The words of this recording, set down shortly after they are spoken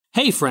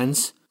Hey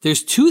friends,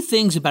 there's two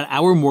things about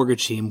our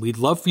mortgage team we'd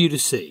love for you to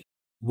see.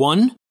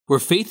 One, we're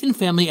faith and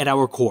family at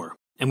our core,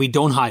 and we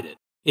don't hide it.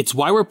 It's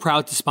why we're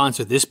proud to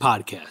sponsor this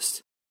podcast.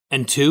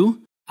 And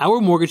two,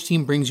 our mortgage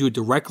team brings you a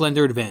direct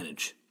lender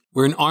advantage.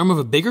 We're an arm of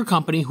a bigger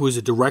company who is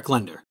a direct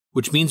lender,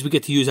 which means we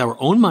get to use our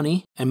own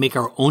money and make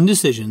our own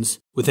decisions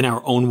within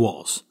our own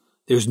walls.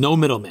 There's no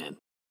middleman.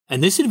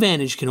 And this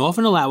advantage can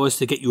often allow us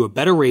to get you a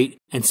better rate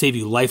and save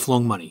you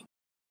lifelong money.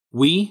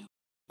 We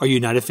are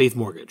United Faith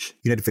Mortgage.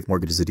 United Faith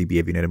Mortgage is a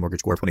DBA of United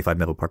Mortgage Corp. 25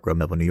 Melville Park Road,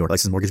 Melville, New York.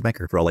 Licensed mortgage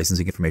banker. For all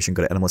licensing information,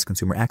 go to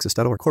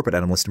nmlsconsumeraccess.org. Corporate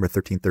NMLS number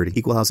 1330.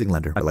 Equal housing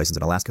lender. Licensed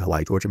in Alaska,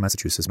 Hawaii, Georgia,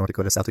 Massachusetts, North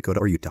Dakota, South Dakota,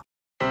 or Utah.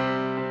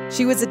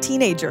 She was a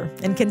teenager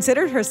and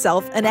considered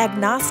herself an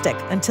agnostic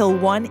until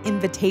one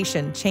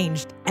invitation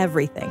changed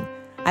everything.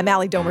 I'm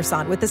Allie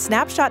Domerson with a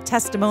snapshot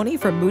testimony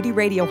from Moody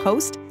Radio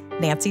host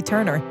Nancy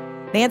Turner.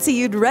 Nancy,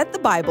 you'd read the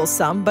Bible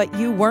some, but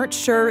you weren't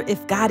sure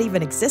if God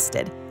even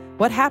existed.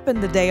 What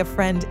happened the day a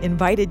friend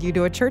invited you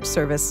to a church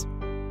service?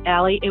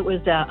 Allie, it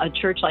was a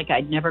church like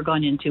I'd never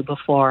gone into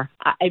before.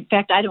 In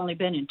fact, I'd only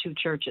been in two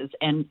churches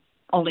and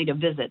only to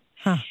visit.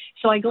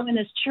 So I go in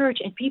this church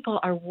and people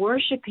are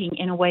worshiping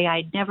in a way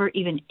I'd never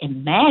even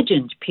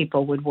imagined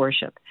people would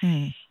worship.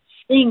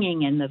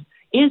 Singing and the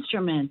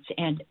instruments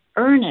and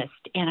earnest.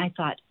 And I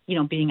thought,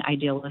 being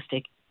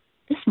idealistic,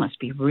 this must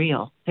be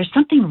real. There's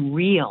something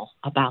real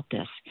about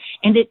this.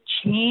 And it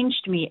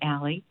changed me,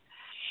 Allie.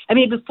 I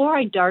mean, before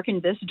I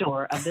darkened this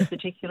door of this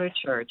particular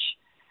church,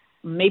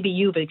 maybe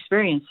you've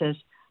experienced this,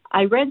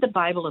 I read the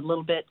Bible a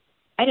little bit.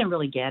 I didn't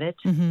really get it.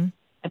 I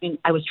mean,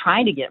 I was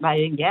trying to get it, but I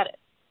didn't get it.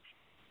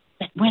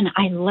 But when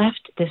I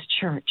left this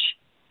church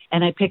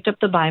and I picked up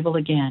the Bible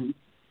again,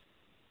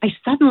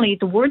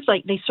 the words,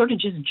 they sort of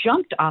just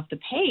jumped off the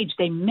page.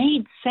 They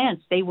made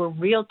sense. They were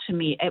real to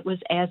me. It was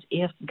as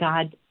if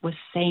God was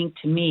saying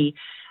to me,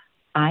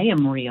 I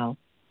am real.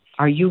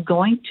 Are you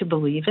going to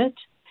believe it?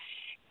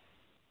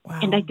 Wow.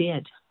 And I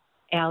did,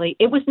 Allie.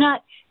 It was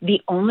not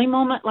the only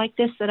moment like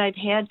this that I'd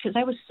had because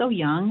I was so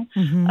young,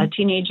 a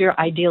teenager,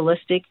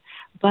 idealistic,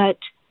 but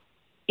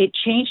it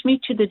changed me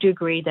to the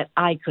degree that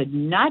I could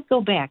not go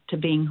back to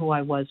being who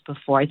I was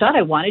before. I thought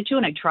I wanted to,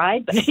 and I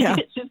tried, but I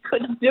just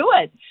couldn't do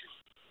it.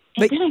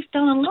 And then I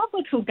fell in love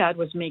with who God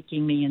was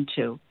making me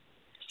into.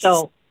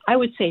 So I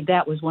would say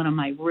that was one of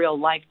my real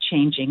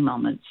life-changing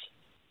moments.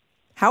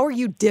 How are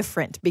you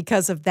different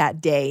because of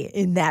that day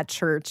in that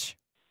church?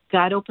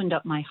 God opened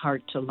up my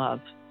heart to love.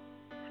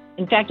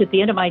 In fact, at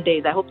the end of my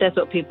days, I hope that's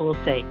what people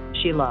will say.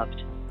 She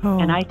loved.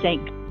 And I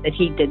think that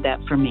he did that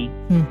for me.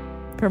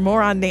 For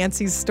more on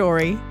Nancy's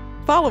story,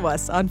 follow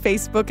us on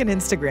Facebook and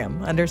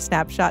Instagram under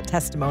Snapshot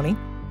Testimony.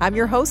 I'm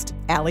your host,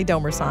 Allie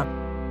Domerson.